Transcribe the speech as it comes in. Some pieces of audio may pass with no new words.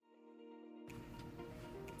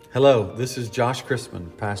Hello, this is Josh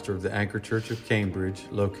Chrisman, pastor of the Anchor Church of Cambridge,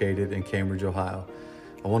 located in Cambridge, Ohio.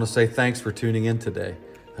 I want to say thanks for tuning in today.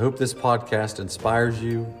 I hope this podcast inspires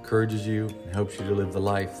you, encourages you, and helps you to live the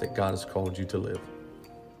life that God has called you to live.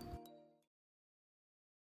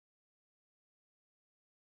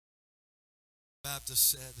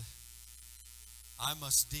 Baptist said, I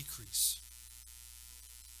must decrease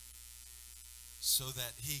so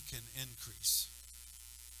that he can increase.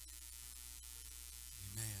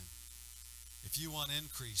 Amen. If you want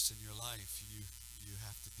increase in your life, you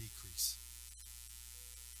have to decrease.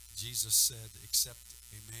 Jesus said, except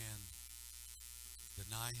a man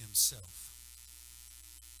deny himself.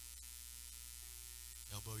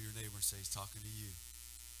 Elbow your neighbor and say, he's talking to you.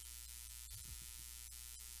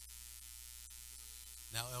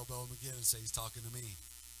 Now elbow him again and say, he's talking to me.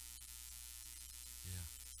 Yeah.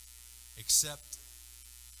 Except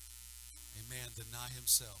a man deny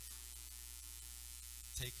himself,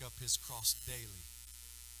 take up his cross daily,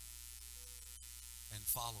 and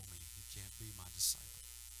follow me. He can't be my disciple.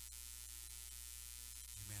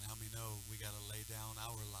 Amen. How many know we got to lay down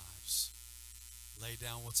our lives, lay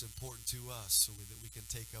down what's important to us so that we can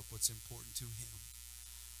take up what's important to him?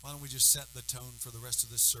 Why don't we just set the tone for the rest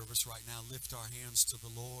of this service right now? Lift our hands to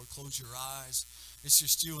the Lord. Close your eyes. It's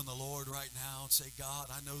just you and the Lord right now. And say,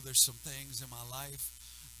 God, I know there's some things in my life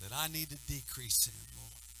that I need to decrease in, Lord.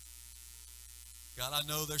 God, I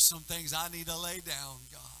know there's some things I need to lay down,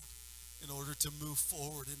 God, in order to move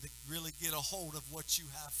forward and to really get a hold of what you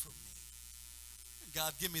have for me. And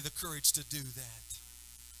God, give me the courage to do that.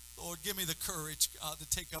 Lord, give me the courage, God, to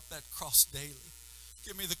take up that cross daily.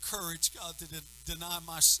 Give me the courage, God, to deny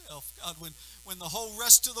myself. God, when the whole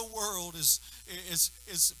rest of the world is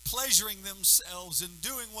pleasuring themselves and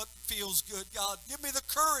doing what feels good, God, give me the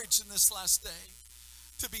courage in this last day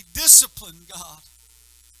to be disciplined, God,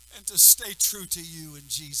 and to stay true to you in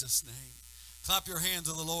Jesus' name. Clap your hands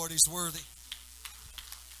to the Lord. He's worthy.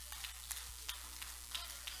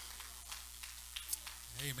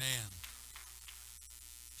 Amen.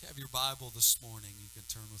 If you have your Bible this morning, you can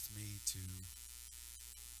turn with me to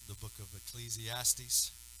the book of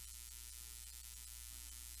Ecclesiastes.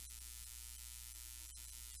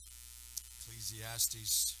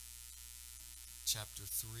 Ecclesiastes chapter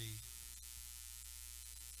 3.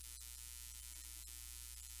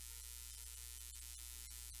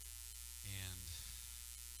 And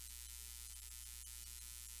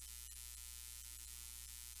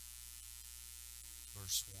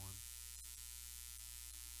verse 1.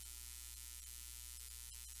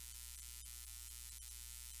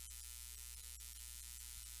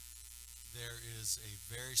 There is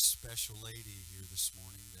a very special lady here this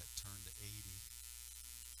morning that turned 80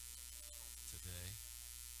 today.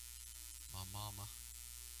 My mama.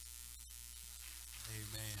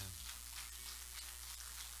 Amen.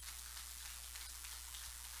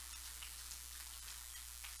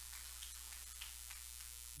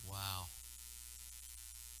 Wow.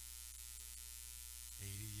 80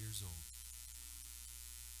 years old.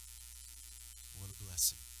 What a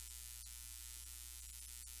blessing.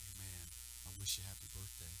 Amen. I wish you happy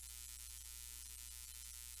birthday.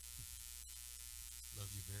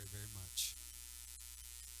 Love you very, very much.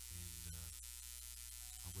 And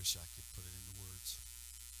I wish I could put it into words,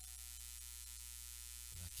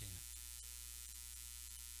 but I can't.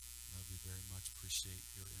 Love you very much. Appreciate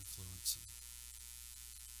your influence and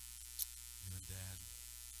you and Dad,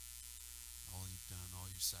 all you've done, all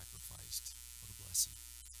you've sacrificed. What a blessing.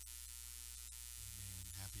 Amen.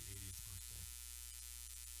 Happy 80th birthday.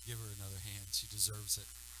 Give her another hand. She deserves it.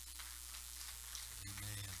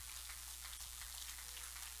 Amen.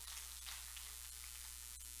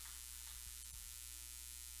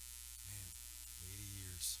 Man, 80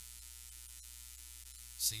 years.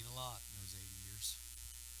 Seen a lot in those 80 years.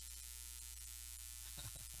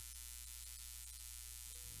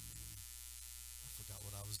 I forgot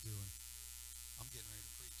what I was doing. I'm getting ready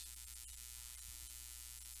to preach.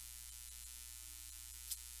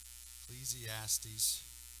 Ecclesiastes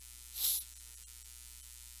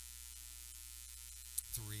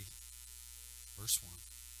 3, verse 1.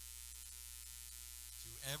 To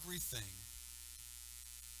everything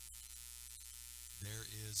there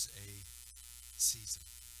is a season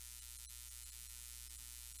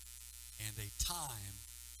and a time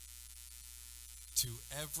to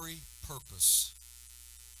every purpose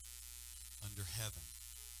under heaven.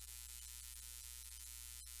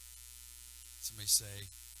 Somebody say,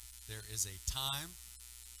 there is a time,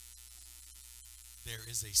 there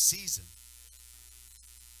is a season,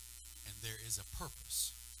 and there is a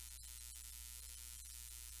purpose.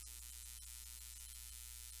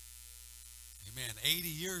 Amen. 80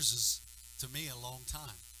 years is, to me, a long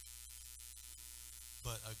time.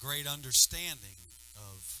 but a great understanding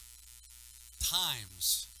of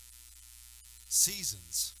times,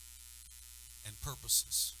 seasons, and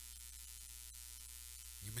purposes.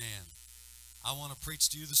 Amen. I want to preach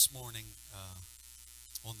to you this morning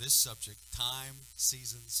on this subject, time,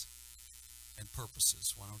 seasons, and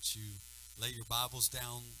purposes. Why don't you lay your Bibles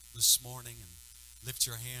down this morning and lift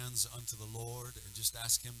your hands unto the Lord and just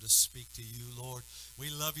ask Him to speak to you, Lord.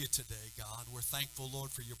 We love you today, God. We're thankful,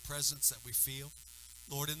 Lord, for your presence that we feel,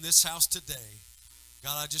 Lord, in this house today.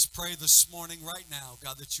 God, I just pray this morning right now,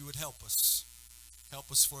 God, that you would help us.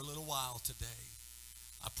 Help us for a little while today.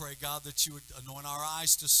 I pray, God, that you would anoint our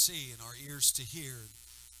eyes to see and our ears to hear, and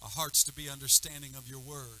our hearts to be understanding of your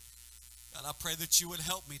word. God, I pray that you would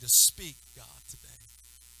help me to speak, God, today.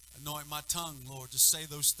 Anoint my tongue, Lord, to say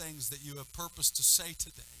those things that you have purposed to say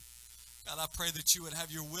today. God, I pray that you would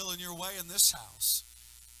have your will and your way in this house.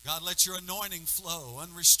 God, let your anointing flow,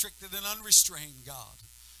 unrestricted and unrestrained, God.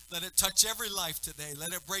 Let it touch every life today.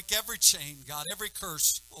 Let it break every chain, God, every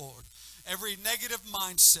curse, Lord. Every negative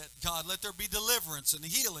mindset, God, let there be deliverance and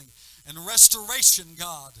healing and restoration,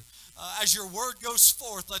 God. As your word goes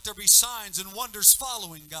forth, let there be signs and wonders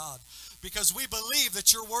following, God, because we believe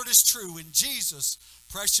that your word is true in Jesus'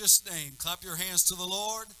 precious name. Clap your hands to the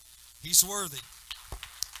Lord. He's worthy.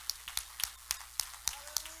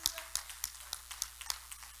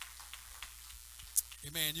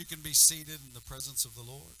 Amen. You can be seated in the presence of the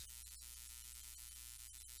Lord.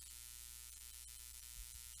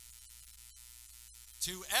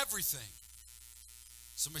 To everything.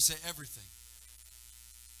 Somebody say everything.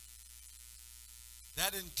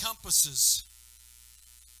 That encompasses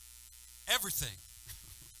everything.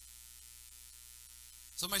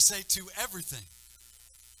 Somebody say to everything.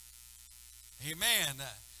 Amen.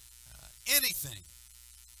 Anything.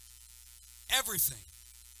 Everything.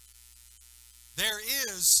 There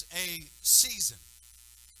is a season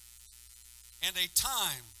and a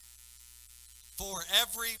time for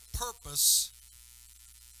every purpose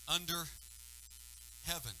under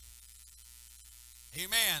heaven.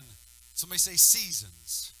 Amen. Somebody say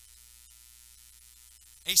seasons.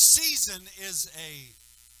 A season is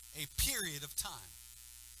a period of time.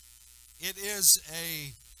 It is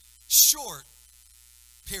a short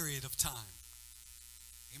period of time.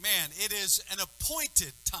 Amen. It is an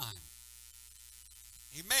appointed time.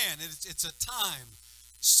 Amen. It's a time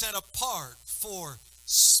set apart for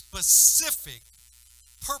specific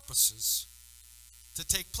purposes to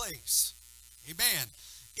take place. Amen.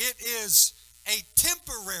 It is a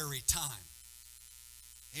temporary time.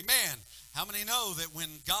 Amen. How many know that when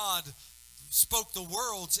God spoke the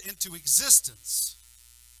worlds into existence,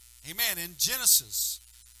 amen, in Genesis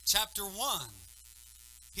chapter 1,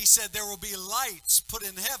 he said there will be lights put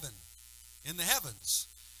in heaven, in the heavens,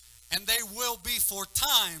 and they will be for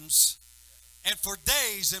times and for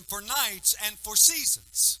days and for nights and for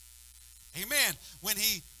seasons. Amen. When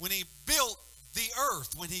he built the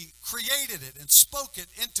earth, when he created it and spoke it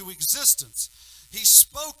into existence, he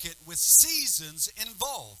spoke it with seasons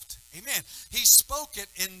involved. Amen. He spoke it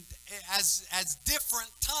in as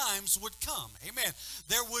different times would come. Amen.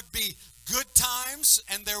 There would be good times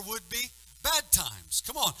and there would be bad times.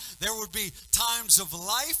 Come on. There would be times of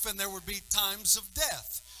life and there would be times of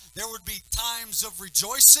death. There would be times of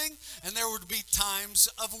rejoicing and there would be times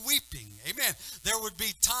of weeping. Amen. There would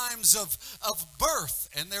be times of birth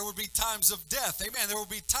and there would be times of death. Amen. There would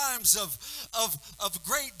be times of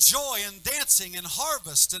great joy and dancing and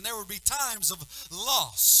harvest, and there would be times of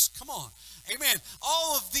loss. Come on. Amen.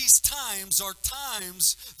 All of these times are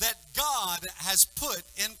times that God has put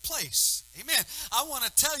in place. Amen. I want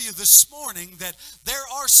to tell you this morning that there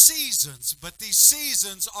are seasons, but these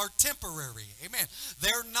seasons are temporary. Amen.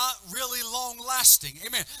 They're not really long lasting.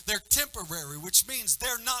 Amen. They're temporary, which means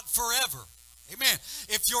they're not forever. Amen.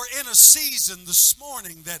 If you're in a season this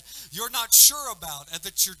morning that you're not sure about and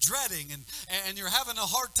that you're dreading and you're having a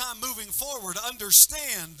hard time moving forward,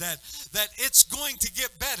 understand that it's going to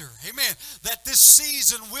get better. Amen. That this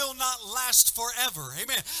season will not last forever.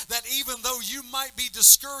 Amen. That even though you might be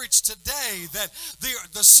discouraged today, that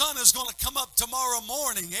the sun is going to come up tomorrow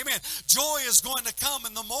morning. Amen. Joy is going to come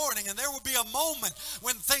in the morning, and there will be a moment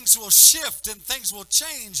when things will shift and things will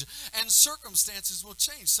change and circumstances will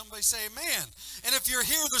change. Somebody say amen. And if you're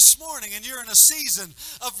here this morning and you're in a season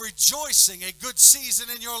of rejoicing, a good season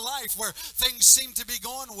in your life where things seem to be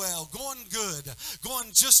going well, going good, going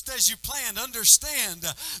just as you planned, understand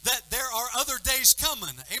that there are other days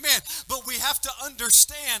coming. Amen. But we have to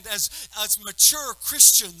understand as mature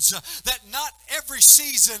Christians that not every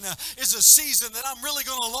season is a season that I'm really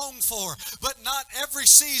going to long for, but not every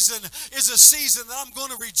season is a season that I'm going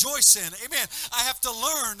to rejoice in. Amen. I have to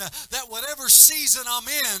learn that whatever season I'm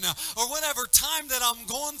in or whatever time that I'm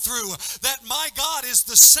going through, that my God is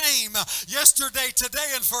the same yesterday,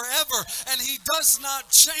 today, and forever, and He does not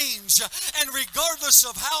change. And regardless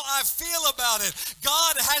of how I feel about it,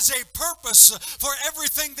 God has a purpose for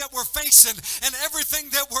everything that we're facing and everything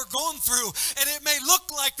that we're going through. And it may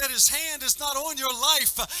look like that His hand is not on your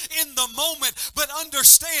life in the moment, but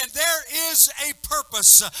understand there is a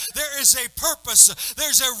purpose. There is a purpose.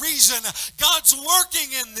 There's a reason. God's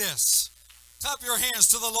working in this. Clap your hands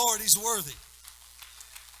to the Lord. He's worthy.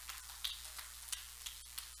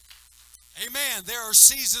 Amen. There are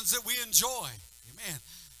seasons that we enjoy. Amen.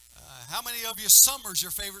 How many of you, summer's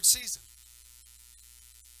your favorite season?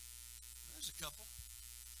 There's a couple.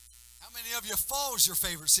 How many of you, fall's your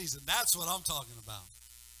favorite season? That's what I'm talking about.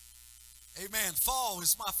 Amen. Fall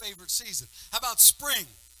is my favorite season. How about spring?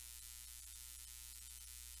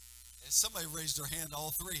 Somebody raised their hand,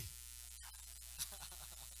 all three.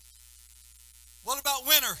 What about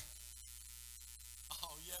winter?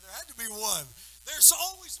 Oh, yeah, there had to be one. There's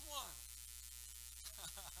always one.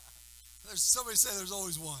 Somebody say there's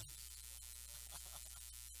always one.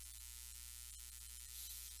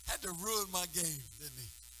 Had to ruin my game, didn't he?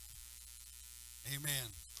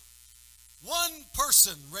 Amen. One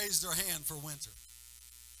person raised their hand for winter.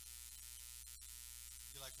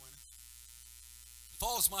 You like winter?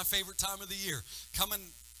 Fall is my favorite time of the year. Coming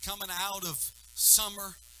out of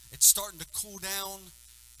summer, it's starting to cool down.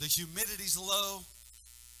 The humidity's low.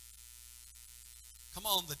 Come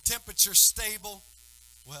on, the temperature's stable.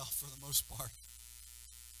 Well, for the most part.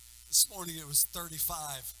 This morning it was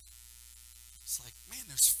 35. It's like, man,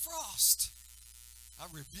 there's frost. I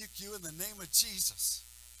rebuke you in the name of Jesus.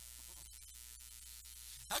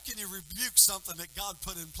 How can you rebuke something that God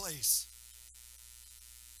put in place?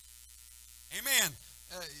 Amen.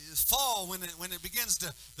 Fall, when it begins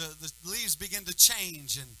to, the leaves begin to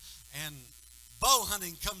change and bow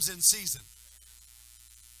hunting comes in season.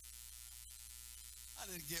 I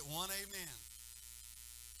didn't get one amen.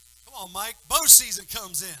 Come on, Mike. Bow season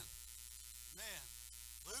comes in. Man.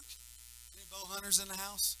 Luke, any bow hunters in the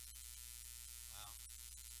house? Wow.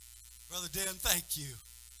 Brother Dan, thank you.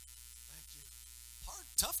 Thank you.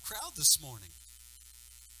 Tough crowd this morning.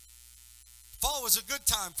 Fall was a good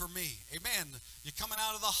time for me. Amen. You're coming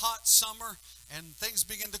out of the hot summer and things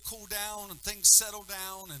begin to cool down and things settle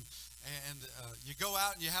down and you go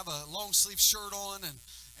out and you have a long sleeve shirt on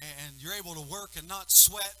and you're able to work and not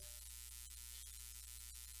sweat.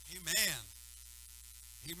 Amen.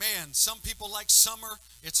 Amen. Some people like summer.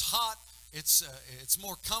 It's hot. It's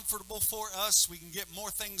more comfortable for us. We can get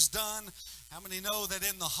more things done. How many know that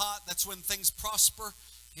in the hot, that's when things prosper?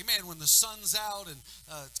 Amen. When the sun's out and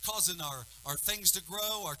it's causing our things to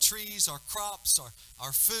grow, our trees, our crops,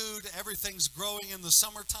 our food, everything's growing in the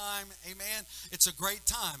summertime. Amen. It's a great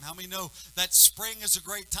time. How many know that spring is a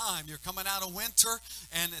great time? You're coming out of winter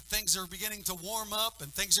and things are beginning to warm up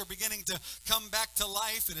and things are beginning to come back to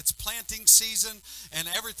life and it's planting season and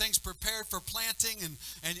everything's prepared for planting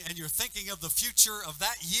and you're thinking of the future of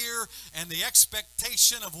that year and the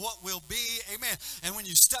expectation of what will be. Amen. And when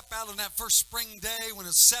you step out on that first spring day when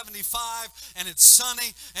it's 75 and it's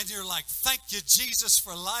sunny and you're like, thank you, Jesus,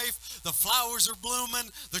 for life. The flowers are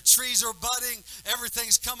blooming. The trees are budding.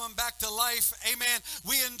 Everything's coming back to life. Amen.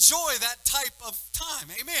 We enjoy that type of time.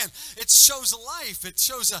 Amen. It shows life. It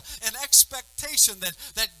shows an expectation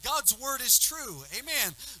that God's word is true.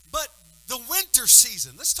 Amen. But the winter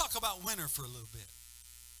season, let's talk about winter for a little bit.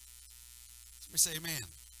 Let me say amen.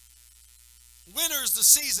 Winter is the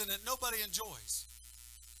season that nobody enjoys.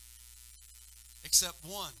 Except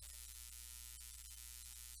one.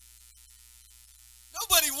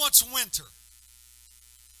 Nobody wants winter.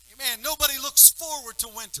 Amen. Nobody looks forward to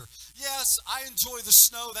winter. Yes, I enjoy the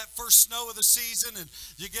snow, that first snow of the season, and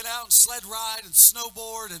you get out and sled ride and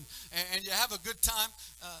snowboard, and you have a good time.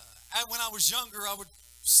 When I was younger, I would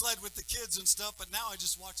sled with the kids and stuff, but now I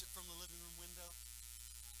just watch it from the living room window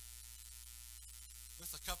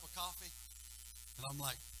with a cup of coffee, and I'm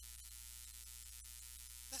like,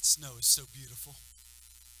 that snow is so beautiful.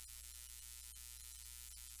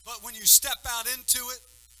 But when you step out into it,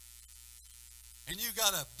 and you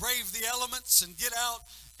got to brave the elements and get out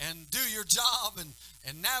and do your job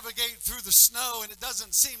and navigate through the snow, and it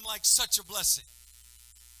doesn't seem like such a blessing.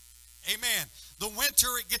 Amen. The winter,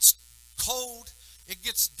 it gets cold. It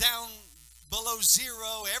gets down below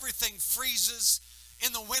zero. Everything freezes.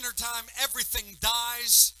 In the wintertime, everything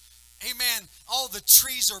dies. Amen. All the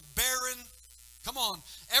trees are barren. Come on.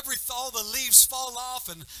 All the leaves fall off,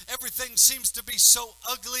 and everything seems to be so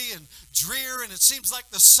ugly and drear, and it seems like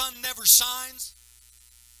the sun never shines.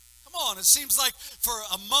 Come on. It seems like for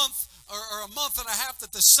a month or a month and a half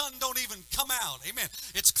that the sun don't even come out. Amen.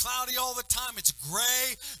 It's cloudy all the time. It's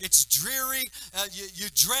gray. It's dreary. You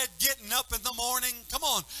dread getting up in the morning. Come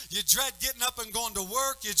on. You dread getting up and going to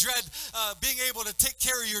work. You dread being able to take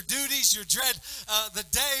care of your duties. You dread the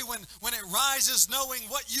day when it rises, knowing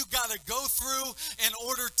what you got to go through in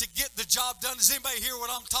order to get the job done. Does anybody hear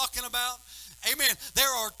what I'm talking about? Amen.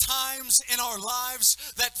 There are times in our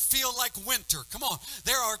lives that feel like winter. Come on.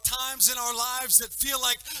 There are times in our lives that feel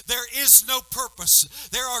like there is no purpose.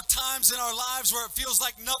 There are times in our lives where it feels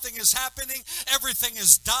like nothing is happening. Everything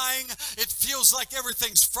is dying. It feels like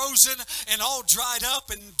everything's frozen and all dried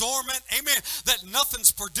up and dormant. Amen. That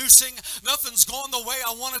nothing's producing. Nothing's going the way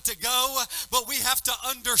I want it to go. But we have to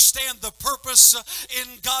understand the purpose in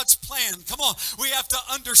God's plan. Come on. We have to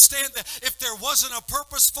understand that if there wasn't a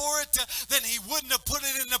purpose for it, then He wouldn't have put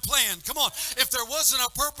it in the plan. Come on. If there wasn't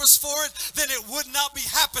a purpose for it, then it would not be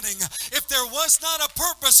happening. If there was not a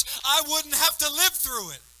purpose, I wouldn't have to live through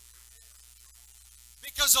it.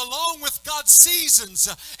 Because along with God's seasons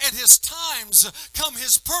and His times come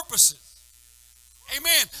His purposes.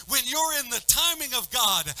 Amen. When you're in the timing of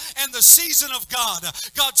God and the season of God,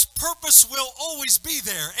 God's purpose will always be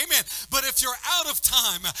there. Amen. But if you're out of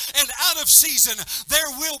time and out of season, there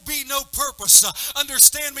will be no purpose.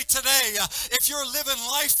 Understand me today. If you're living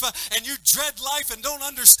life and you dread life and don't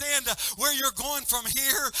understand where you're going from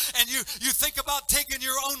here, and you think about taking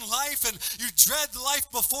your own life and you dread life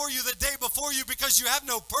before you the day before you because you have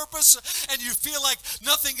no purpose and you feel like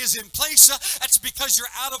nothing is in place, that's because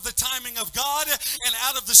you're out of the timing of God and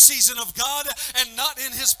out of the season of God and not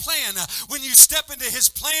in His plan. When you step into His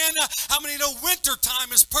plan, how many know winter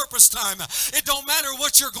time is purpose time? It don't matter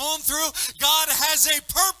what you're going through. God has a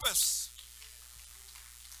purpose.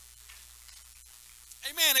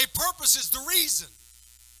 Amen. A purpose is the reason.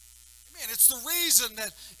 Amen. It's the reason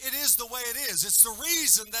that it is the way it is. It's the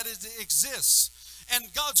reason that it exists.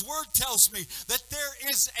 And God's word tells me that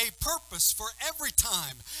there is a purpose for every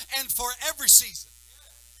time and for every season.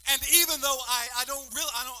 And even though I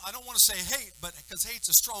don't want to say hate, but because hate's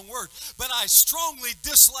a strong word, but I strongly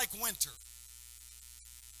dislike winter.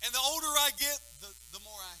 And the older I get, the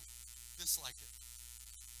more I dislike it.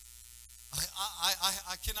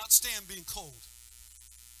 I cannot stand being cold.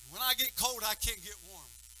 When I get cold, I can't get warm.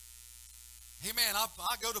 Hey man,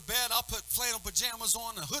 I go to bed, I'll put flannel pajamas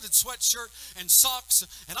on, a hooded sweatshirt and socks,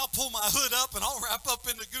 and I'll pull my hood up and I'll wrap up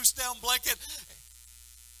in the goose down blanket.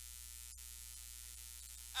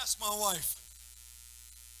 Ask my wife.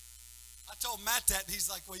 I told Matt that, and he's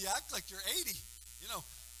like, well, you act like you're 80. You know,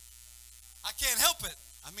 I can't help it.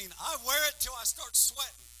 I mean, I wear it till I start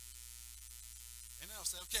sweating. And then I'll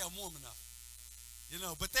say, okay, I'm warm enough. You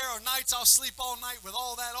know, but there are nights I'll sleep all night with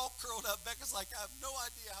all that all curled up. Becca's like, I have no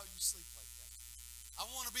idea how you sleep like that. I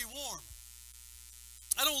want to be warm.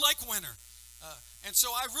 I don't like winter. And so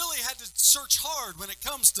I really had to search hard when it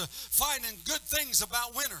comes to finding good things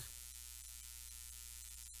about winter.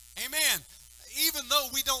 Amen. Even though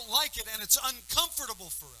we don't like it and it's uncomfortable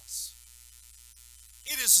for us,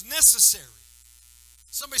 it is necessary.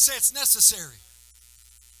 Somebody say it's necessary.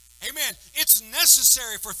 Amen. It's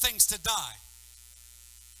necessary for things to die.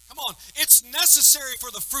 Come on. It's necessary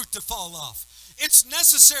for the fruit to fall off. It's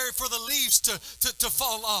necessary for the leaves to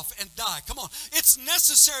fall off and die. Come on. It's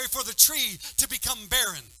necessary for the tree to become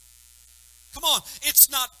barren. Come on,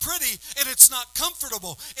 it's not pretty and it's not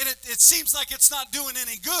comfortable and it seems like it's not doing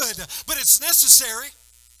any good, but it's necessary.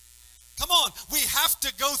 Come on, we have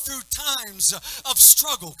to go through times of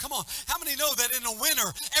struggle. Come on, how many know that in the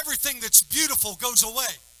winter, everything that's beautiful goes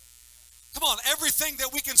away? Come on, everything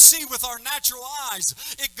that we can see with our natural eyes,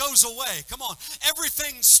 it goes away. Come on,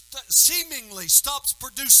 everything seemingly stops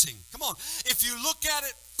producing. Come on, if you look at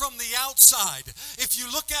it from the outside, if you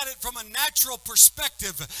look at it from a natural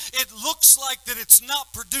perspective, it looks like that it's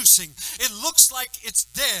not producing. It looks like it's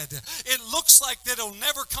dead. It looks like that it'll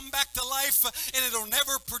never come back to life and it'll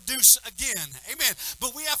never produce again. Amen.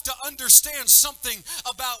 But we have to understand something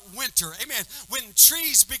about winter. Amen. When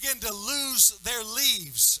trees begin to lose their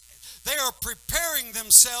leaves, they are preparing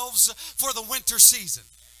themselves for the winter season.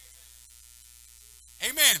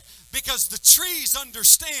 Amen. Because the trees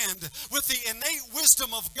understand with the innate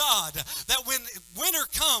wisdom of God that when winter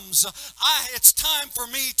comes, it's time for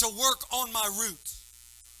me to work on my roots.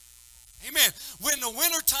 Amen. When the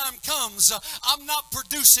winter time comes, I'm not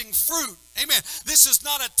producing fruit. Amen. This is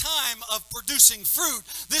not a time of producing fruit.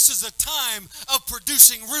 This is a time of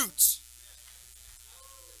producing roots.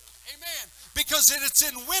 Amen. Because it's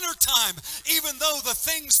in wintertime, even though the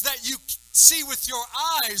things that you see with your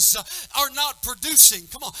eyes are not producing.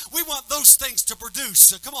 Come on. We want those things to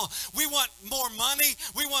produce. Come on. We want more money.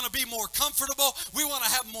 We want to be more comfortable. We want to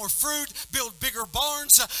have more fruit, build bigger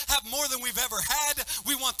barns, have more than we've ever had.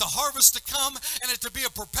 We want the harvest to come and it to be a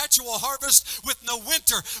perpetual harvest with no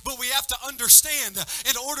winter. But we have to understand,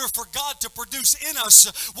 in order for God to produce in us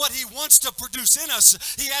what He wants to produce in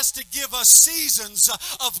us, He has to give us seasons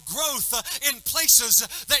of growth in places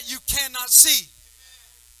that you cannot see.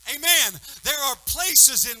 Amen. There are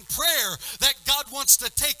places in prayer that God wants to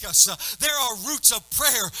take us. There are roots of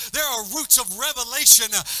prayer. There are roots of revelation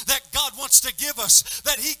that God wants to give us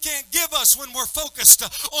that He can't give us when we're focused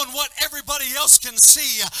on what everybody else can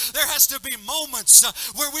see. There has to be moments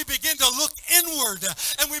where we begin to look inward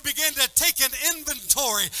and we begin to take an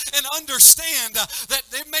inventory and understand that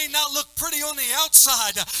it may not look pretty on the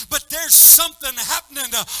outside, but there's something happening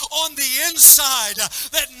on the inside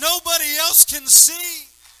that nobody else can see.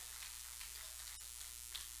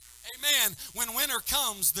 Amen. When winter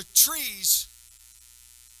comes, the trees,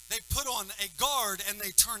 they put on a guard and they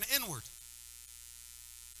turn inward.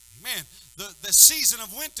 Amen. The season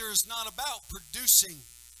of winter is not about producing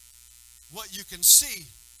what you can see.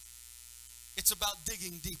 It's about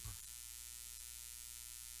digging deeper.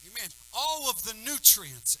 Amen. All of the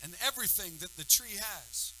nutrients and everything that the tree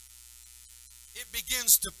has, it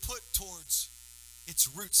begins to put towards its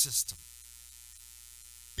root system.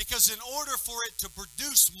 Because in order for it to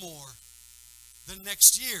produce more the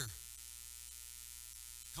next year,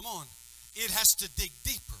 come on, it has to dig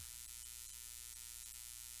deeper.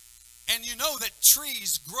 And you know that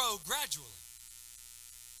trees grow gradually.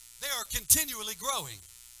 They are continually growing.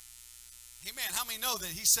 Amen. How many know that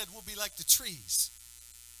He said we'll be like the trees?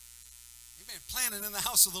 Amen. Planted in the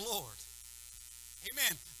house of the Lord.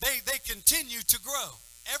 Amen. They continue to grow.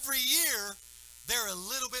 Every year, they're a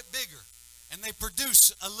little bit bigger. And they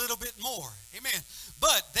produce a little bit more. Amen.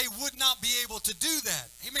 But they would not be able to do that.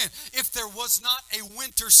 Amen. If there was not a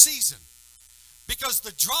winter season. Because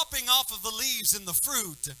the dropping off of the leaves in the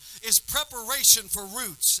fruit is preparation for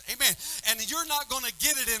roots. Amen. And you're not going to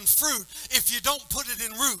get it in fruit if you don't put it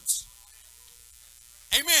in roots.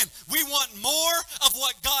 Amen. We want more of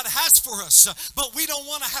what God has for us, but we don't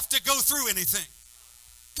want to have to go through anything.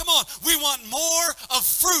 Come on, we want more of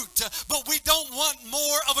fruit, but we don't want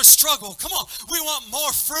more of a struggle. Come on, we want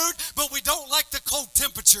more fruit, but we don't like the cold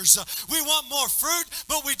temperatures. We want more fruit,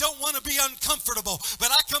 but we don't want to be uncomfortable.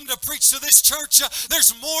 But I come to preach to this church,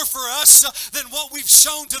 there's more for us than what we've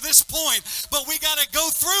shown to this point. But we got to go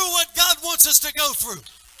through what God wants us to go through.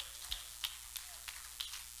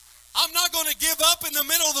 I'm not going to give up in the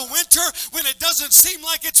middle of the winter when it doesn't seem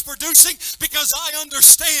like it's producing, because I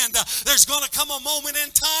understand there's going to come a moment in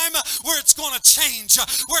time where it's going to change,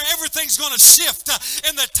 where everything's going to shift.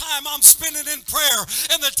 And the time I'm spending in prayer,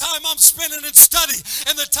 and the time I'm spending in study,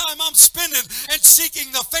 and the time I'm spending and seeking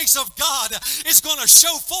the face of God is going to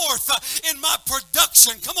show forth in my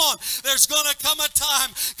production. Come on, there's going to come a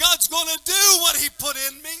time God's going to do what He put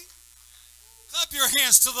in me. Clap your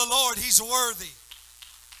hands to the Lord. He's worthy.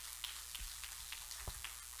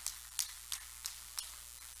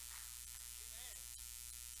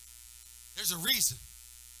 There's a reason.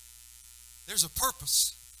 There's a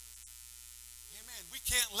purpose. Amen. We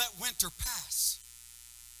can't let winter pass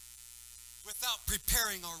without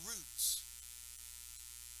preparing our roots.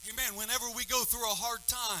 Amen. Whenever we go through a hard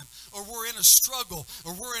time, or we're in a struggle,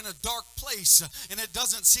 or we're in a dark place, and it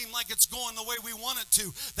doesn't seem like it's going the way we want it to,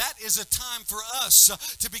 that is a time for us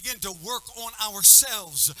to begin to work on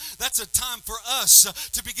ourselves. That's a time for us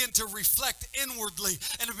to begin to reflect inwardly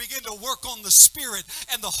and to begin to work on the spirit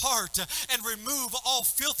and the heart and remove all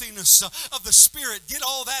filthiness of the spirit. Get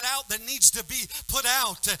all that out that needs to be put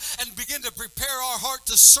out and begin to prepare our heart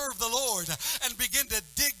to serve the Lord and begin to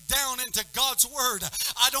dig down into God's word.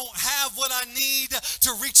 I don't have what I need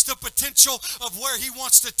to reach the potential of where He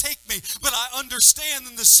wants to take me, but I understand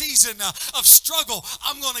in the season of struggle,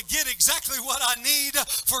 I'm going to get exactly what I need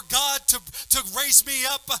for God to raise me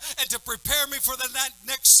up and to prepare me for the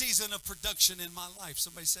next season of production in my life.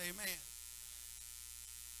 Somebody say amen.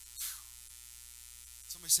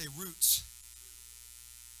 Somebody say roots.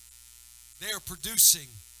 They are producing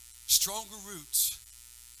stronger roots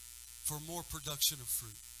for more production of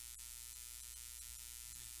fruit.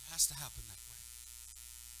 has to happen that way.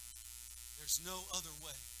 There's no other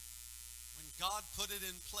way. When God put it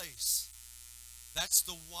in place, that's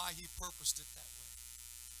the why he purposed it that way.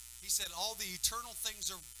 He said all the eternal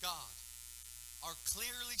things of God are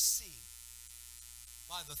clearly seen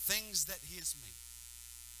by the things that he has made.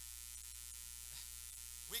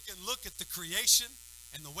 We can look at the creation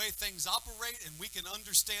and the way things operate, and we can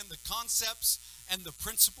understand the concepts and the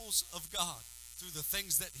principles of God through the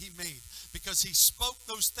things that he made, because he spoke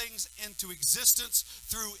those things into existence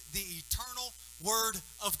through the eternal Word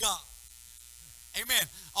of God. Amen.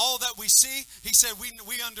 All that we see, he said,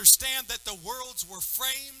 we understand that the worlds were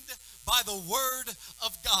framed by the Word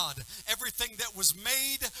of God. Everything that was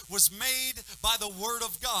made by the Word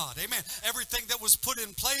of God. Amen. Everything that was put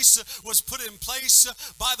in place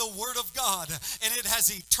by the Word of God. And it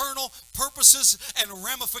has eternal purposes and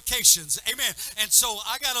ramifications. Amen. And so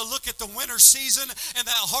I got to look at the winter season and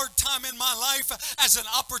that hard time in my life as an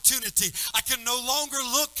opportunity. I can no longer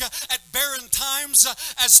look at barren times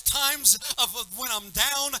as times of when I'm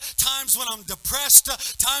down, times when I'm depressed,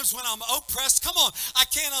 times when I'm oppressed. Come on, I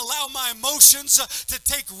can't allow my emotions to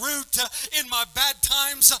take root in my bad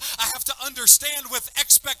times. I have to understand with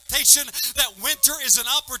expectation that winter is an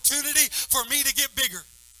opportunity for me to get bigger.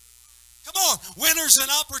 Come on, winter's an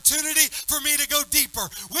opportunity for me to go deeper.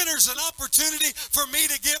 Winter's an opportunity for me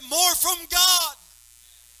to get more from God.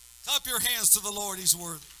 Clap your hands to the Lord, he's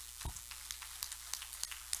worthy.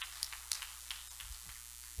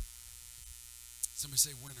 Somebody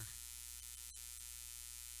say winter.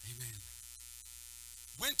 Amen.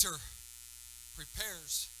 Winter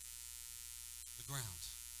prepares the ground.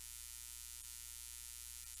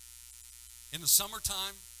 In the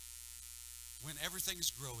summertime, when everything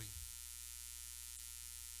is growing,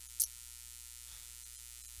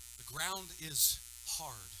 the ground is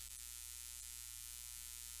hard.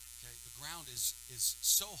 Okay, the ground is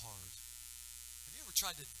so hard. Have you ever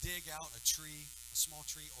tried to dig out a tree, a small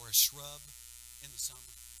tree, or a shrub in the summer?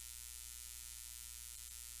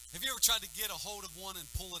 Have you ever tried to get a hold of one and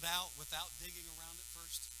pull it out without digging around it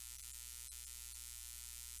first?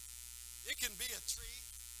 It can be a tree,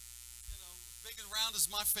 as big and round as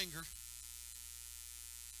my finger,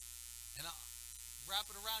 and I'll wrap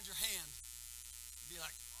it around your hand and be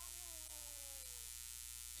like,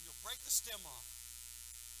 and you'll break the stem off,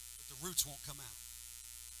 but the roots won't come out.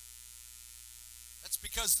 That's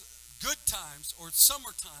because good times, or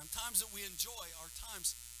summertime, times that we enjoy, are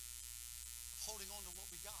times of holding on to what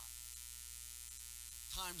we got.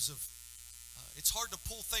 Times of, it's hard to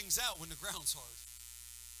pull things out when the ground's hard.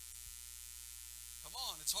 Come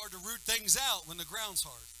on, it's hard to root things out when the ground's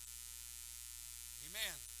hard.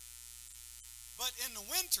 Amen. But in the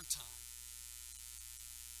wintertime,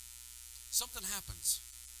 something happens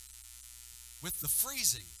with the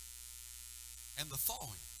freezing and the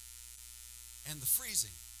thawing, and the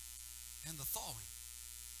freezing and the thawing,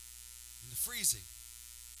 and the freezing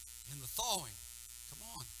and the thawing. Come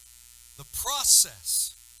on. The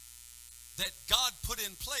process that God put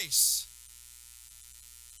in place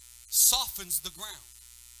softens the ground.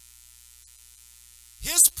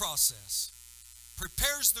 His process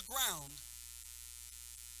prepares the ground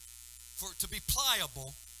to be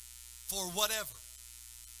pliable for whatever.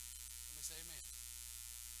 Let me say amen.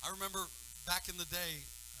 I remember back in the day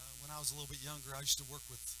when I was a little bit younger, I used to work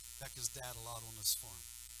with Becca's dad a lot on this farm.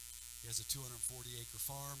 He has a 240-acre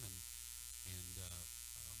farm, and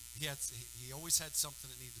he always had something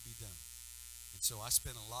that needed to be done. And so I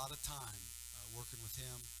spent a lot of time working with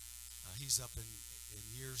him. He's up in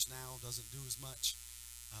years now, doesn't do as much.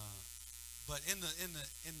 But in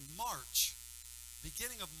March,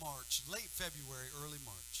 beginning of March, late February, early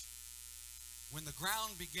March, when the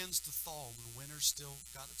ground begins to thaw, when winter's still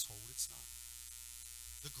got its hold, it's not.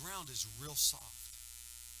 The ground is real soft.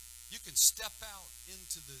 You can step out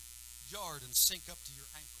into the yard and sink up to your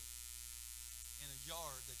ankle in a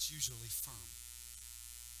yard that's usually firm.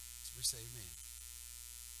 So we say amen.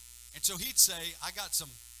 And so he'd say, I got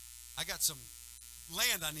some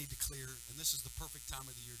land I need to clear, and this is the perfect time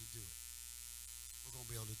of the year to do it. We're going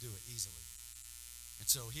to be able to do it easily. And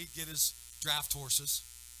so he'd get his draft horses.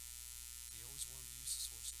 He always wanted to use his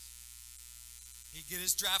horses. He'd get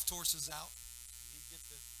his draft horses out, and he'd get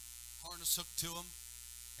the harness hooked to them,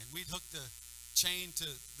 and we'd hook the chain to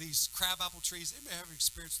these crabapple trees. Anybody ever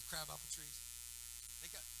experienced the crabapple trees? They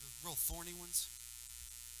got the real thorny ones.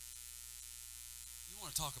 You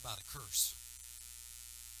want to talk about a curse.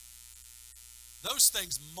 Those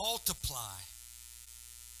things multiply.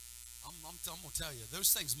 I'm going to tell you, those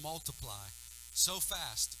things multiply so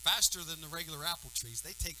fast, faster than the regular apple trees.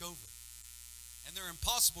 They take over. And they're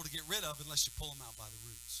impossible to get rid of unless you pull them out by the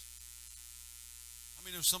roots. I I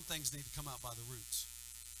mean, there's some things need to come out by the roots.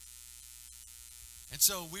 And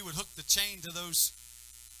so we would hook the chain to those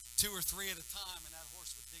 2 or 3 at a time, and that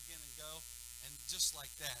horse would dig in and go. And just like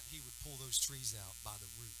that, he would pull those trees out by the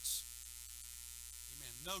roots. Amen.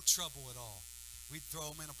 No trouble at all. We'd throw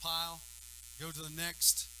them in a pile, go to the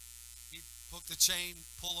next. He'd hook the chain,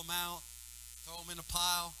 pull them out, throw them in a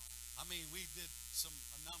pile. I mean, we did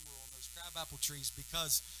a number on those crabapple trees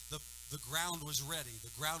because the ground was ready.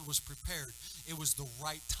 The ground was prepared. It was the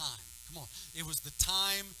right time. Come on. It was the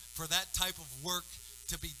time for that type of work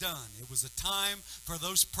to be done. It was a time for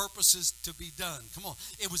those purposes to be done. Come on.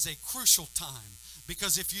 It was a crucial time,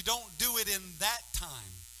 because if you don't do it in that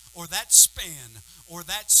time or that span or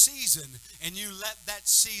that season, and you let that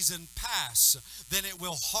season pass, then it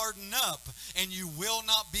will harden up and you will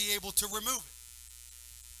not be able to remove it.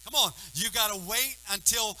 Come on, you got to wait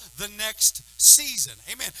until the next season.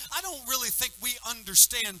 Amen. I don't really think we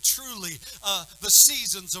understand truly the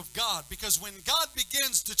seasons of God, because when God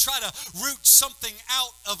begins to try to root something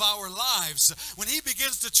out of our lives, when he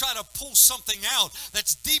begins to try to pull something out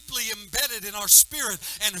that's deeply embedded in our spirit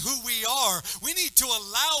and who we are, we need to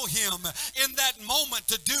allow him in that moment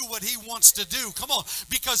to do what he wants to do. Come on,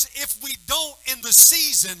 because if we don't in the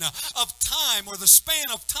season of time or the span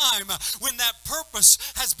of time when that purpose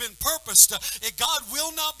has been purposed, God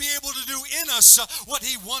will not be able to do in us what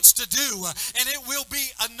he wants to do, and it will be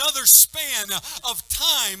another span of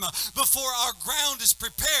time before our ground is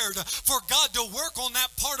prepared for God to work on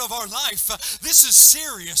that part of our life. This is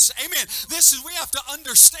serious. Amen. We have to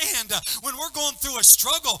understand, when we're going through a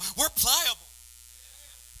struggle, we're pliable.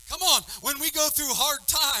 Come on, when we go through hard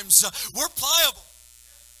times, we're pliable.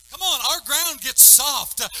 Come on, our ground gets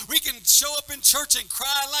soft. We can show up in church and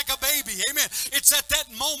cry like a baby. Amen. It's at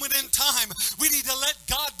that moment in time we need to let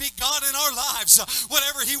God be God in our lives.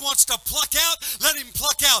 Whatever he wants to pluck out, let him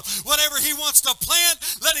pluck out. Whatever he wants to plant,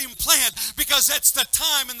 let him plant. Because that's the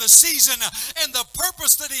time and the season and the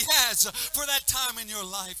purpose that he has for that time in your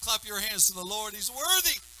life. Clap your hands to the Lord. He's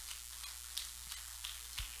worthy.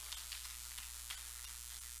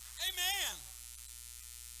 Amen.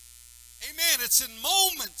 Amen. It's in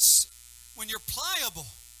moments when you're pliable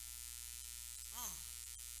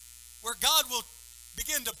where God will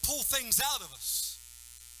begin to pull things out of us.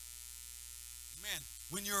 Amen.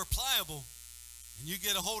 When you're pliable and you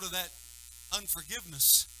get a hold of that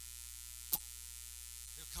unforgiveness,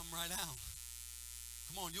 it'll come right out.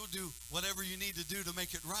 Come on, you'll do whatever you need to do to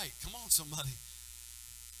make it right. Come on, somebody.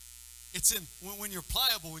 It's in when you're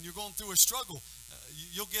pliable, when you're going through a struggle,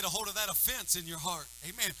 you'll get a hold of that offense in your heart.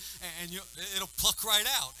 Amen. And it'll pluck right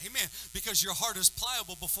out. Amen. Because your heart is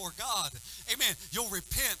pliable before God. Amen. You'll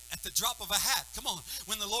repent at the drop of a hat. Come on.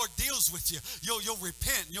 When the Lord deals with you, you'll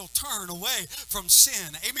repent. You'll turn away from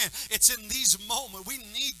sin. Amen. It's in these moments. We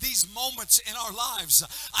need these moments in our lives.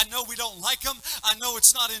 I know we don't like them. I know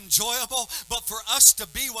it's not enjoyable. But for us to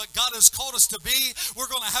be what God has called us to be,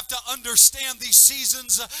 we're going to have to understand these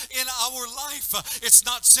seasons in our life. It's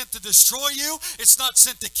not sent to destroy you. It's not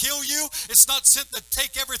sent to kill you. It's not sent to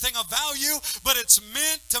take everything of value, but it's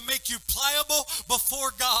meant to make you pliable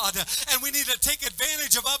before God. And we need to take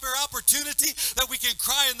advantage of every opportunity that we can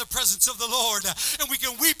cry in the presence of the Lord, and we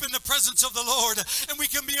can weep in the presence of the Lord, and we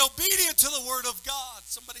can be obedient to the word of God.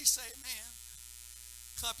 Somebody say amen.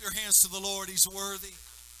 Clap your hands to the Lord. He's worthy.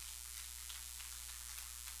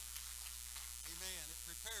 Amen. It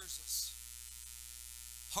prepares us.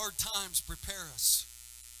 Hard times prepare us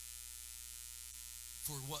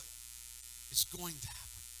for what is going to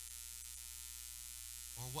happen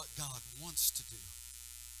or what God wants to do.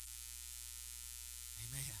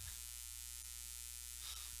 Amen.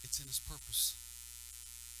 It's in his purpose.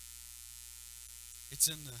 It's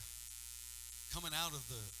in the coming out of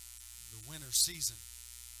the winter season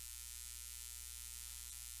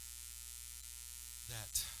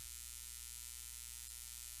that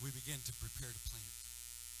we begin to prepare to plant.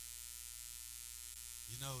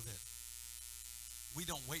 You know that we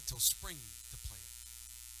don't wait till spring to plant.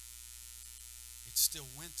 It's still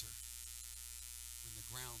winter when the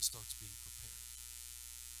ground starts being prepared.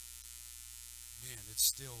 Man, it's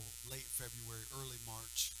still late February, early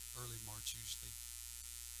March usually,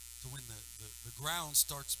 to when the ground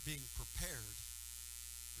starts being prepared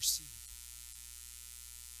for seed.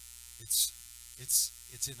 It's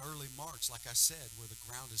in early March, like I said, where the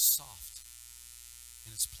ground is soft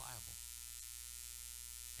and it's pliable.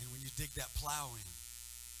 And when you dig that plow in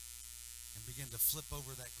and begin to flip over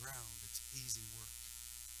that ground, it's easy work.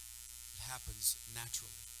 It happens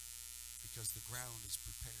naturally because the ground is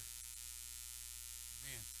prepared.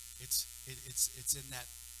 Man, it's in that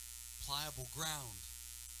pliable ground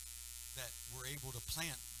that we're able to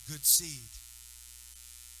plant good seed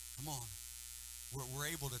Come on. We're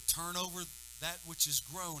able to turn over that which is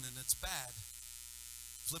grown and it's bad,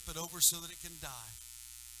 flip it over so that it can die.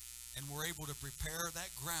 And we're able to prepare that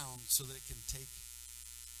ground so that it can take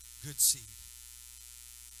good seed.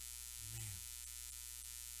 Man.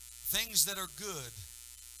 Things that are good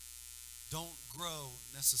don't grow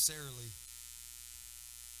necessarily.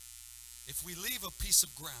 If we leave a piece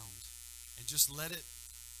of ground and just let it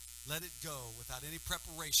go without any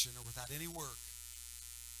preparation or without any work,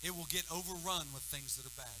 it will get overrun with things that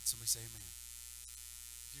are bad. Somebody say amen.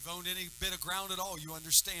 If you've owned any bit of ground at all, you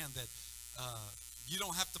understand that you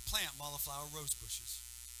don't have to plant cauliflower rose bushes.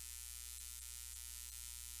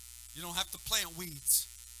 You don't have to plant weeds.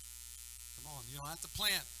 Come on, you don't have to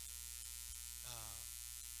plant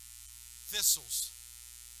thistles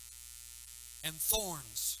and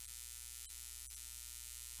thorns.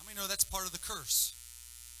 How many know that's part of the curse?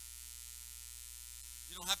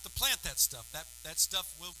 You don't have to plant that stuff. That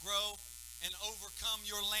stuff will grow and overcome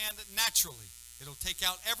your land naturally. It'll take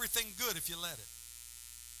out everything good if you let it.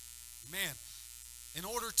 Man, in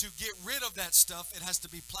order to get rid of that stuff, it has to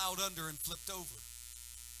be plowed under and flipped over.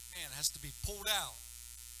 Man, it has to be pulled out.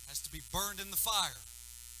 It has to be burned in the fire.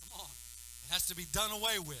 Come on. It has to be done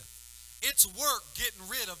away with. It's work getting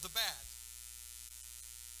rid of the bad.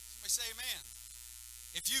 Somebody say amen.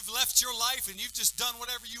 If you've left your life and you've just done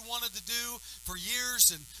whatever you wanted to do for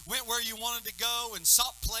years and went where you wanted to go and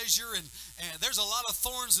sought pleasure, and there's a lot of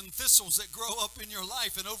thorns and thistles that grow up in your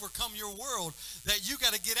life and overcome your world that you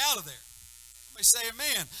got to get out of there. Somebody say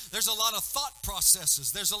amen. There's a lot of thought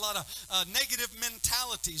processes. There's a lot of negative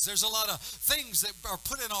mentalities. There's a lot of things that are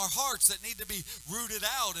put in our hearts that need to be rooted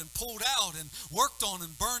out and pulled out and worked on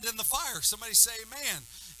and burned in the fire. Somebody say amen.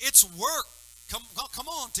 It's work. Come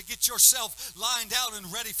on, to get yourself lined out and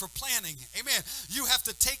ready for planting. Amen. You have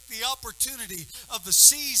to take the opportunity of the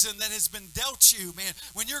season that has been dealt you, man.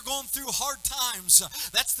 When you're going through hard times,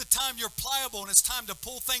 that's the time you're pliable, and it's time to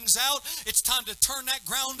pull things out. It's time to turn that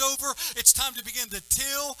ground over. It's time to begin to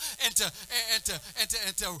till and to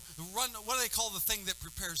run. What do they call the thing that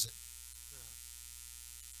prepares it?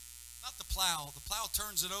 Not the plow. The plow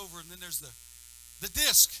turns it over, and then there's the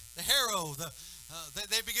disc, the harrow,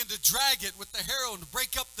 they begin to drag it with the harrow and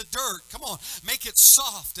break up the dirt. Come on, make it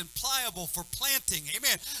soft and pliable for planting.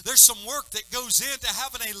 Amen. There's some work that goes into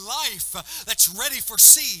having a life that's ready for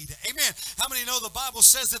seed. Amen. How many know the Bible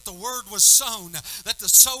says that the word was sown, that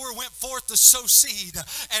the sower went forth to sow seed,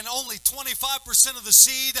 and only 25% of the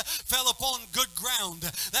seed fell upon good ground.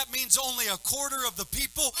 That means only a quarter of the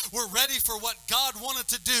people were ready for what God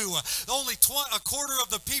wanted to do. Only a quarter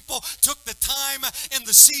of the people took the time in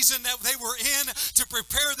the season that they were in to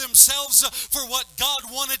prepare themselves for what God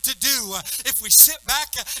wanted to do. If we sit back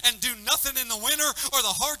and do nothing in the winter or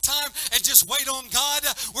the hard time and just wait on God,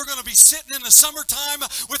 we're going to be sitting in the summertime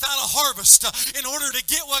without a harvest. In order to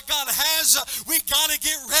get what God has, we got to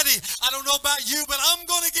get ready. I don't know about you, but I'm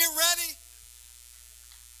going to get ready.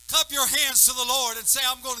 Clap your hands to the Lord and say,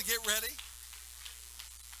 I'm going to get ready.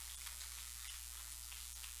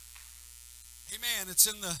 Amen. It's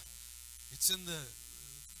in the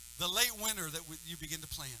late winter that you begin to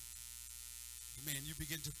plant. Amen. You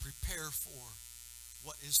begin to prepare for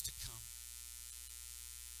what is to come.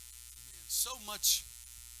 Amen. So much,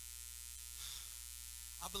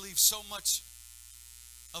 I believe so much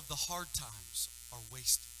of the hard times are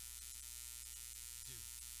wasted.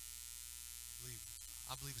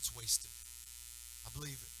 I believe it's wasted. I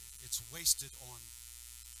believe it's wasted on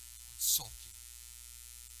sulking.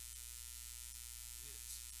 It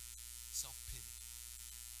is. Self-pity.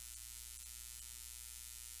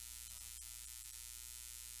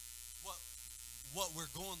 What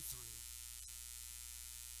we're going through,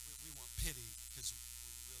 we want pity because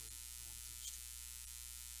we're really going through a struggle.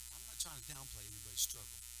 I'm not trying to downplay anybody's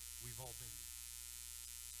struggle. We've all been there.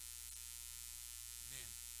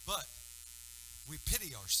 Man, but we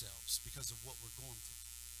pity ourselves because of what we're going through.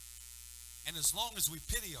 And as long as we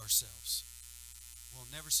pity ourselves,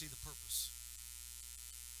 we'll never see the purpose.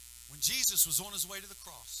 When Jesus was on his way to the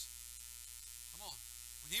cross, come on,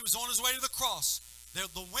 when he was on his way to the cross, the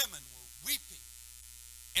women were weeping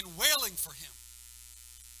and wailing for him.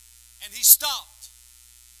 And he stopped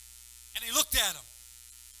and he looked at them.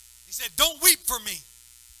 He said, don't weep for me,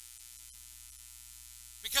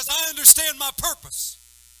 because I understand my purpose.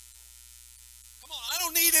 Come on, I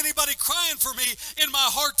don't need anybody crying for me in my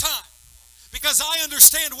hard time, because I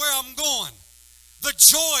understand where I'm going. The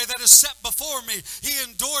joy that is set before me. He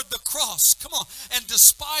endured the cross. Come on. And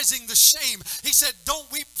despising the shame. He said, don't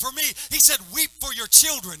weep for me. He said, weep for your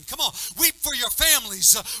children. Come on, weep for your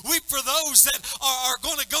families. Weep for those that are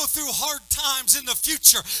going to go through hard times in the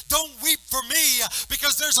future. Don't weep for me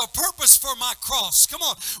because there's a purpose for my cross. Come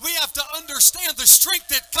on, we have to understand the strength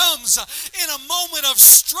that comes in a moment of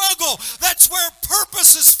struggle. That's where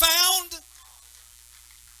purpose is found.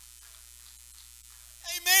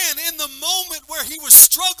 Amen. In the moment where he was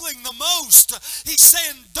struggling the most, he's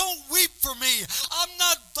saying, don't weep for me. I'm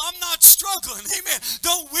not struggling. Amen.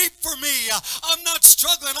 Don't weep for me. I'm not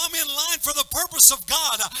struggling. I'm in line for the purpose of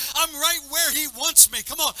God. I'm right where he wants me.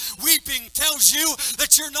 Come on. Weeping tells you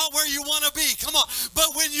that you're not where you want to be. Come on.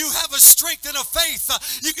 But when you have a strength and a faith,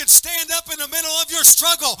 you can stand up in the middle of your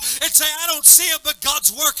struggle and say, I don't see it, but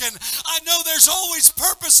God's working. I know there's always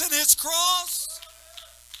purpose in his cross.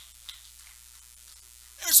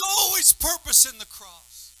 There's always purpose in the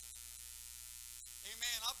cross.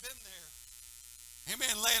 Amen. I've been there.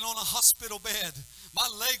 Amen. Laying on a hospital bed. My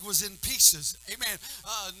leg was in pieces. Amen.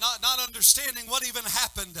 Not understanding what even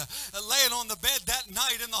happened. Laying on the bed that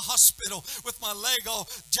night in the hospital with my leg all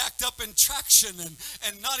jacked up in traction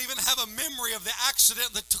and not even have a memory of the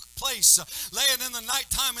accident that took place. Laying in the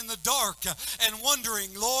nighttime in the dark and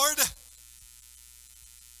wondering, Lord,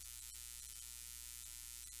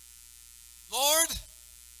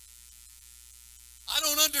 I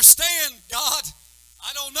don't understand, God.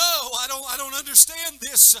 I don't know. I don't understand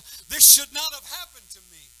this. This should not have happened to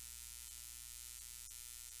me.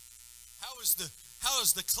 How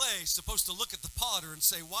is the clay supposed to look at the potter and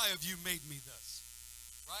say, why have you made me this?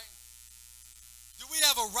 Right? Do we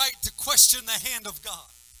have a right to question the hand of God?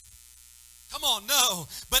 Come on, no.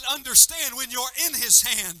 But understand when you're in his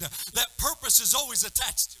hand, that purpose is always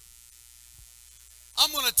attached to it.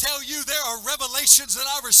 I'm going to tell you there are revelations that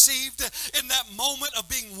I received in that moment of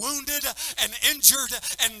being wounded and injured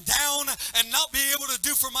and down and not being able to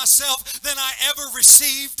do for myself than I ever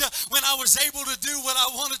received when I was able to do what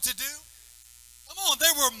I wanted to do. Come on,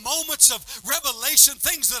 there were moments of revelation,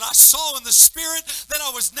 things that I saw in the Spirit that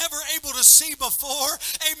I was never able to see before.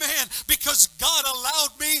 Amen. Because God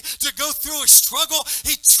allowed me to go through a struggle.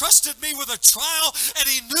 He trusted me with a trial, and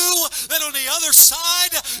he knew that on the other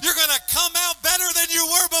side, you're going to come out better than you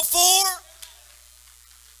were before.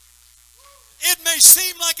 It may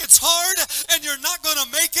seem like it's hard and you're not going to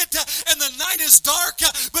make it and the night is dark,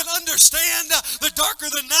 but understand the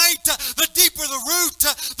darker the night, the deeper the root,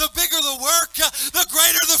 the bigger the work, the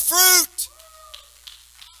greater the fruit.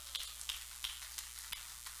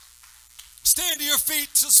 Stand to your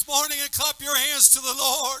feet this morning and clap your hands to the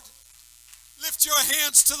Lord. Lift your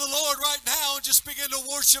hands to the Lord right now and just begin to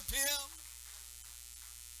worship him.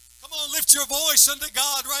 Come on, lift your voice unto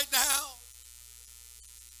God right now.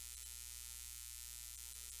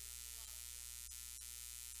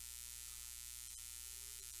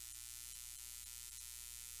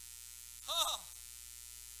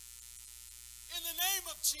 In the name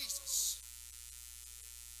of Jesus.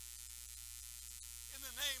 In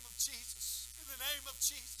the name of Jesus. In the name of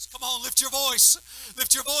Jesus. Come on, lift your voice.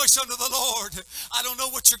 Lift your voice unto the Lord. I don't know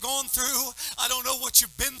what you're going through. I don't know what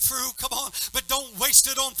you've been through. Come on. But don't waste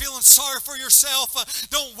it on feeling sorry for yourself.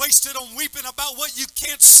 Don't waste it on weeping about what you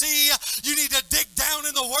can't see. You need to dig down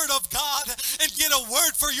in the Word of God and get a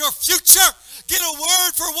word for your future. Get a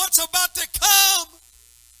word for what's about to come.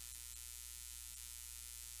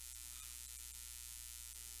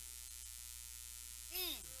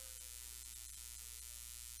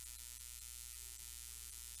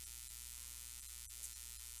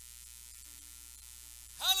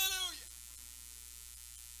 Hallelujah.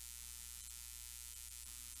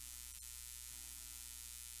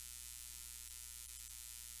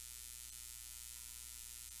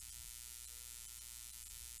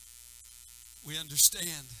 We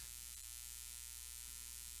understand.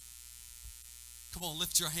 Come on,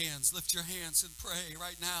 lift your hands. Lift your hands and pray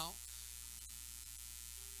right now.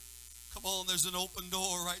 Come on, there's an open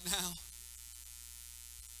door right now.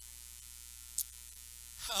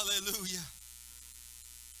 Hallelujah.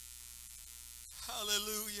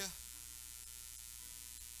 Hallelujah.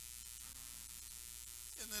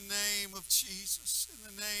 In the name of Jesus. In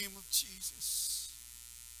the name of Jesus.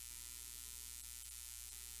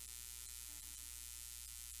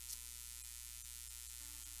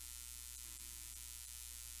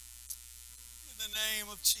 In the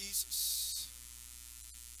name of Jesus.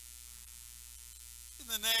 In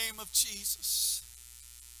the name of Jesus.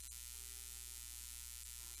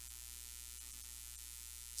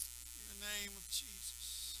 In the name of Jesus.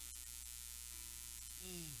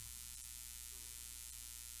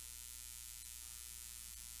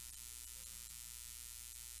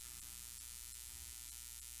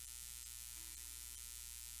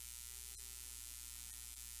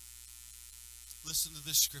 Listen to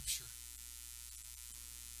this scripture.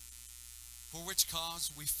 For which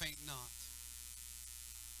cause we faint not.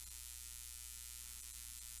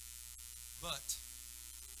 But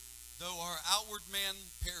though our outward man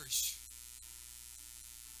perish,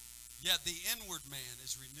 yet the inward man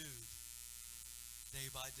is renewed day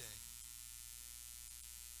by day.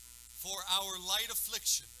 For our light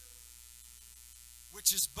affliction,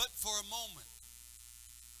 which is but for a moment,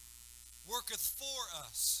 worketh for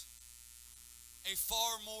us a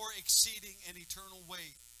far more exceeding and eternal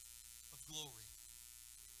weight of glory.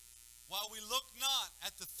 While we look not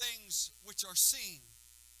at the things which are seen,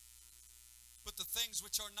 but the things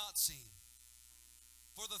which are not seen.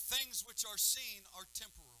 For the things which are seen are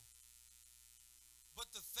temporal, but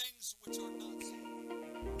the things which are not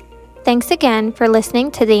seen. Thanks again for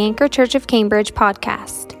listening to the Anchor Church of Cambridge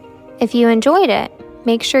podcast. If you enjoyed it,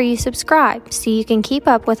 make sure you subscribe so you can keep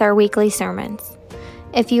up with our weekly sermons.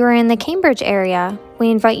 If you are in the Cambridge area, we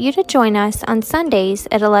invite you to join us on Sundays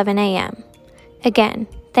at 11 a.m. Again,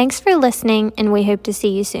 thanks for listening, and we hope to see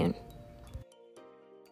you soon.